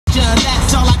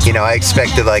you know, I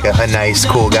expected like a nice,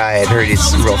 cool guy. I'd heard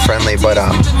he's real friendly, but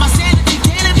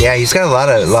yeah, he's got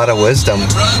a lot of wisdom,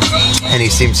 and he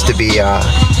seems to be,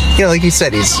 you know, like you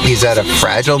said, he's at a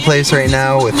fragile place right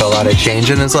now with a lot of change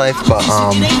in his life, but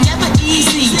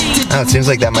it seems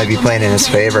like that might be playing in his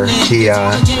favor. He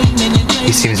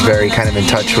seems very kind of in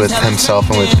touch with himself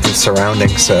and with his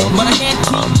surroundings, so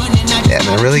yeah,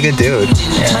 man, really good dude.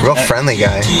 Yeah, real friendly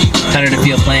guy. How did it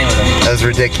feel playing with him? That was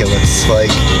ridiculous.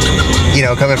 Like, you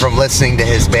know, coming from listening to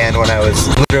his band when I was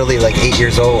literally like 8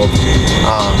 years old,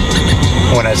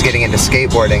 when I was getting into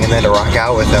skateboarding, and then to rock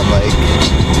out with him, like,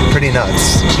 pretty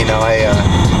nuts. You know,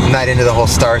 I'm not into the whole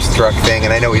starstruck thing,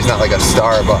 and I know he's not like a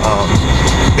star, but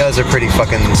that was a pretty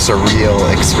fucking surreal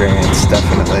experience,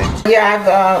 definitely.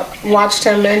 Yeah, I've watched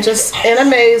him and just in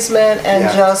amazement, and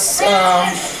just,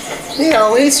 you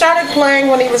know, he started playing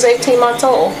when he was 18 months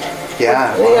old.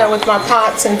 Yeah. Yeah, with my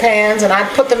pots and pans, and I'd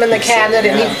put them in the cabinet,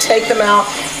 and he'd take them out.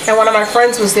 And one of my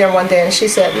friends was there one day, and she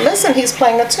said, "Listen, he's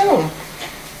playing a tune."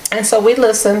 And so we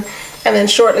listened, and then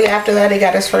shortly after that, he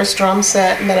got his first drum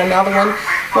set, and then another one.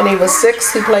 When he was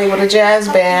 6, he played with a jazz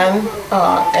band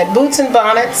at Boots and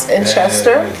Bonnets in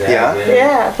Chester. Yeah.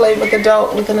 Yeah, I played with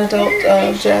an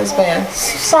adult jazz band.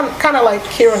 Some kind of like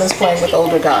Kieran is playing with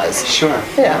older guys. Sure.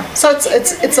 Yeah. So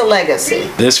it's a legacy.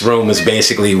 This room is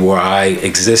basically where I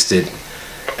existed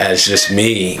as just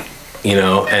me, you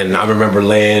know. And I remember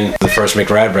laying the first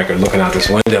McRad record, looking out this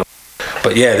window.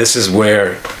 But yeah, this is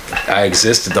where I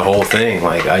existed, the whole thing.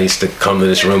 Like, I used to come to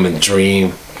this room and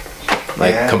dream,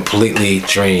 like completely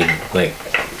dream. Like,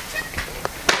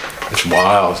 it's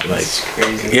wild. Like, it's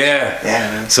crazy.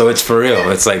 Yeah. So it's for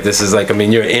real. It's like, this is like, I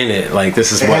mean, you're in it. Like,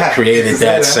 this is what created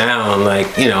that sound.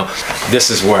 Like, you know, this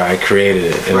is where I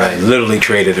created it. And I literally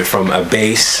created it from a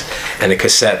bass and a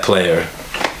cassette player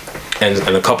and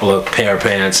a couple of pair of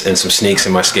pants and some sneaks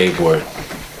in my skateboard.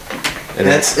 And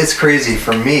it's crazy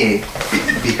for me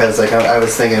because, like, I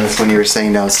was thinking this when you were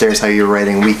saying downstairs how you were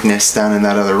writing Weakness down in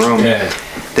that other room. Yeah.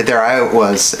 That there I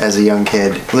was as a young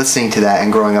kid listening to that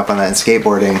and growing up on that and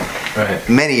skateboarding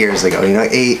many years ago. You know,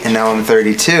 8, and now I'm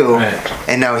 32,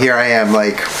 and now here I am,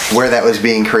 like, where that was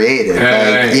being created.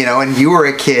 Like, you know, and you were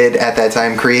a kid at that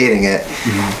time creating it.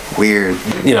 Weird.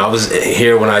 You know, I was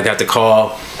here when I got the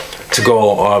call to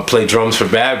go play drums for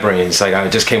Bad Brains. Like, I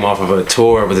just came off of a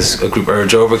tour with a group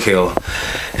Urge Overkill,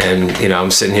 and you know,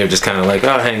 I'm sitting here just kind of like,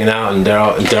 hanging out, and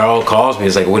Daryl calls me.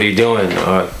 He's like, "What are you doing?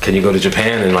 Can you go to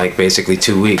Japan in like basically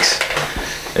 2 weeks?"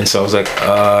 And so I was like,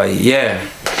 "Yeah."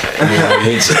 You know what I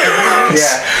mean?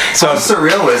 Yeah. So how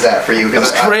surreal was that for you? It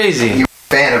was crazy.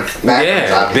 Fan of Bad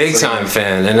Brains, obviously. Big time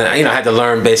fan, and you know, I had to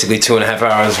learn basically 2.5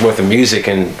 hours worth of music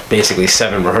and basically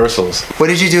 7 rehearsals. What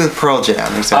did you do with Pearl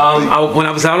Jam exactly? When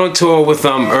I was out on tour with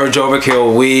Urge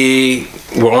Overkill, we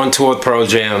were on tour with Pearl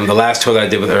Jam, the last tour that I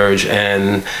did with Urge,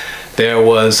 and there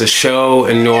was a show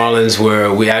in New Orleans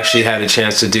where we actually had a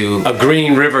chance to do a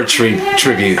Green River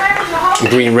tribute.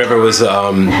 Green River was a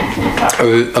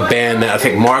band that I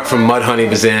think Mark from Mudhoney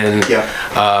was in,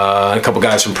 a couple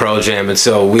guys from Pearl Jam, and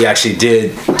so we actually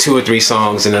did 2 or 3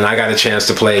 songs, and then I got a chance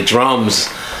to play drums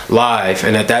live,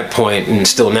 and at that point, and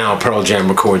still now, Pearl Jam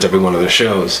records every one of their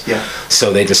shows.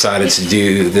 So they decided to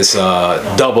do this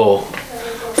double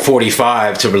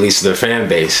 45 to release to their fan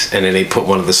base, and then they put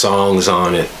one of the songs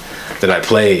on it that I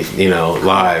played, you know,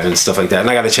 live and stuff like that. And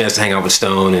I got a chance to hang out with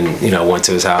Stone, and you know, went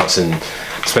to his house and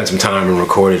spent some time and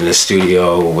recorded in his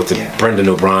studio with Brendan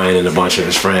O'Brien and a bunch of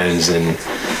his friends, and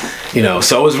you know,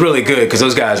 so it was really good because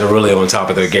those guys are really on top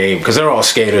of their game because they're all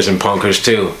skaters and punkers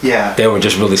too. Yeah, they were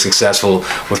just really successful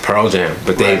with Pearl Jam,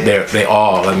 but they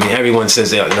all, I mean, everyone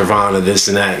says they Nirvana, this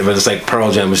and that, but it's like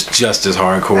Pearl Jam was just as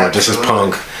hardcore, just as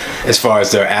punk as far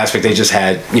as their aspect. They just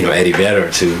had, you know, Eddie Vedder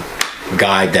to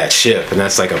guide that ship, and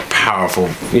that's like a powerful,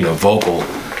 you know, vocal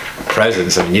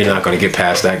presence. I mean, you're not going to get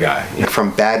past that guy.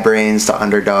 From Bad Brains to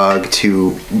Underdog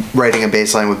to writing a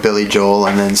bass line with Billy Joel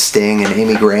and then Sting and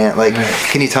Amy Grant. Like,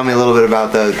 can you tell me a little bit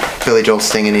about the Billy Joel,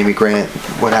 Sting, and Amy Grant?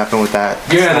 What happened with that?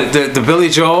 Yeah, the Billy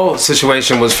Joel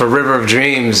situation was for River of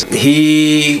Dreams.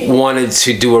 He wanted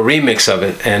to do a remix of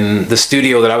it, and the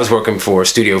studio that I was working for,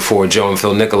 Studio 4, Joe and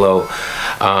Phil Nicolo,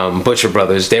 Butcher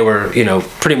Brothers, they were, you know,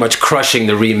 pretty much crushing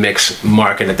the remix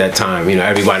market at that time. You know,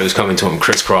 everybody was coming to him,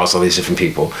 Criss Cross, all these different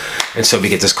people. And so we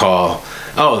get this call,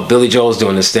 oh, Billy Joel's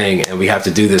doing this thing, and we have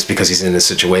to do this because he's in this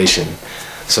situation.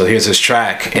 So here's this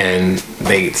track, and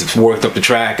they worked up the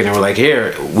track, and they were like,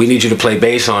 here, we need you to play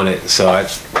bass on it. So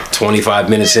 25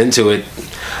 minutes into it,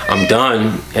 I'm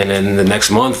done, and then the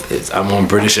next month I'm on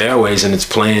British Airways and it's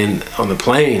playing on the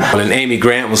plane. And Amy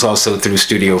Grant was also through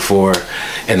Studio 4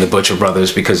 and the Butcher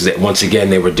Brothers, because once again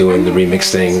they were doing the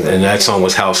remix thing, and that song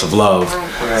was House of Love.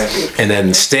 And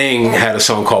then Sting had a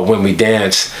song called When We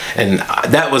Dance, and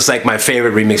that was like my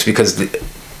favorite remix, because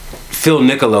Phil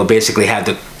Nicolo basically had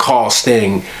to call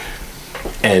Sting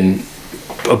and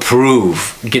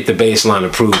get the bass line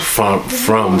approved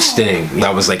from Sting.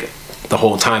 I was like the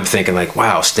whole time thinking like,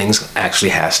 wow, Sting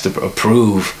actually has to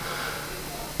approve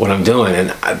what I'm doing.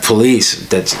 And Police,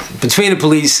 that's between the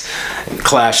Police,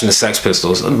 Clash, and the Sex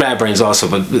Pistols, and Bad Brains also,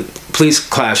 but Police,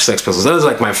 Clash, Sex Pistols, those are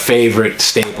like my favorite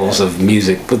staples of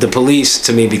music. But the Police,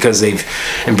 to me, because they've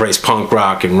embraced punk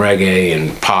rock and reggae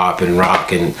and pop and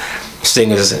rock, and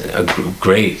Sting is a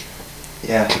great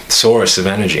source of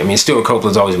energy. I mean, Stuart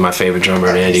Copeland's always my favorite drummer,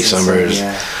 and Andy Summers.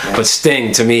 But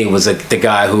Sting, to me, was the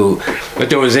guy who, if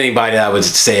there was anybody that I would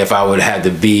say if I would have had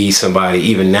to be somebody,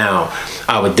 even now,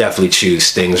 I would definitely choose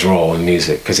Sting's role in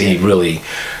music, because he really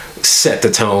set the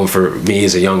tone for me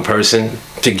as a young person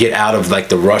to get out of like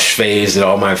the Rush phase that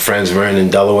all my friends were in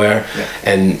Delaware,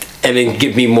 and then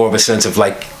give me more of a sense of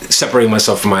like separating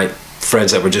myself from my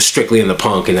friends that were just strictly into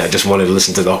punk, and I just wanted to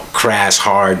listen to the crass,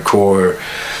 hardcore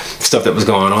stuff that was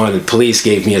going on. And Police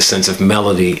gave me a sense of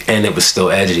melody, and it was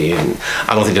still edgy, and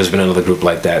I don't think there's been another group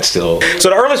like that still. So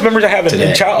the earliest memories I have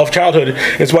of childhood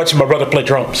is watching my brother play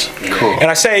drums. Cool. And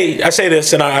I say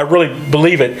this, and I really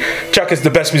believe it. Chuck is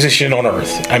the best musician on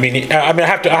earth. I mean, I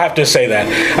have to say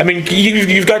that. I mean,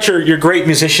 you've got your great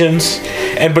musicians,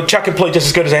 but Chuck can play just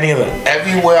as good as any of them.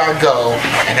 Everywhere I go,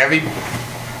 and every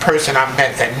person I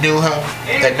met that knew him,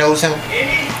 that knows him,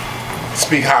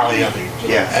 speak highly of him,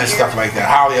 and stuff like that.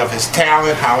 Highly of his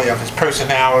talent, highly of his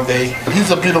personality.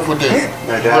 He's a beautiful dude.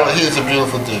 No doubt. Really, he is a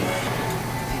beautiful dude.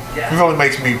 It really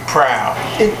makes me proud.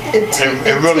 It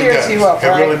really tears does. you up, it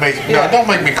right? really makes no, don't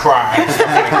make me cry. And stuff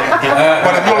like that.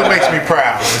 But it really makes me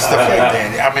proud and stuff like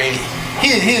that. I mean,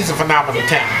 he is a phenomenal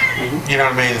talent. You know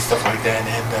what I mean, and stuff like that.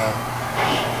 And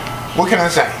what can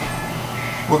I say?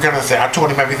 What can I say? I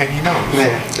taught him everything he knows.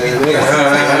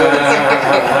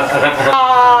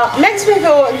 Makes me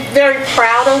feel very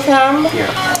proud of him.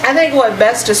 I think what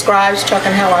best describes Chuck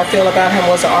and how I feel about him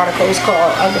was an article. It's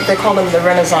called, they call him the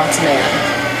Renaissance Man.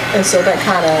 And so that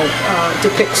kind of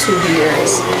depicts who he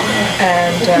is.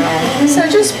 And so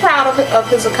just proud of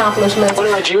his accomplishments. What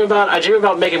do I dream about? I dream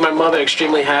about making my mother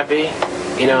extremely happy,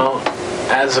 you know,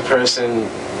 as a person.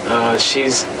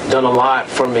 She's done a lot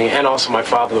for me, and also my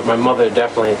father, but my mother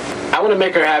definitely. I want to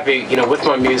make her happy, you know, with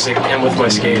my music and with my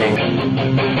skating.